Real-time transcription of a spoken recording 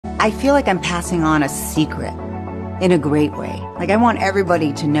I feel like I'm passing on a secret in a great way. Like, I want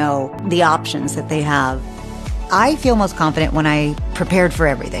everybody to know the options that they have. I feel most confident when I prepared for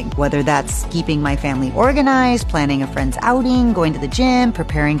everything, whether that's keeping my family organized, planning a friend's outing, going to the gym,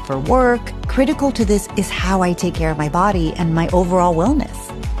 preparing for work. Critical to this is how I take care of my body and my overall wellness.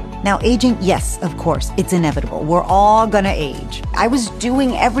 Now, aging, yes, of course, it's inevitable. We're all gonna age. I was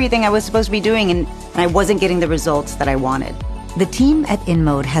doing everything I was supposed to be doing, and I wasn't getting the results that I wanted. The team at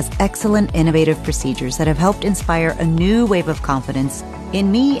Inmode has excellent, innovative procedures that have helped inspire a new wave of confidence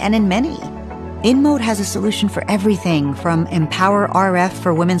in me and in many. Inmode has a solution for everything from Empower RF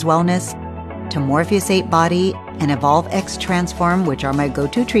for women's wellness to Morpheus 8 Body and EvolveX Transform, which are my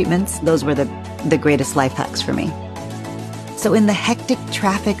go-to treatments. Those were the greatest life hacks for me. So in the hectic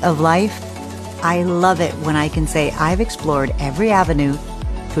traffic of life, I love it when I can say I've explored every avenue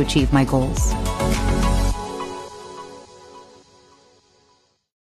to achieve my goals.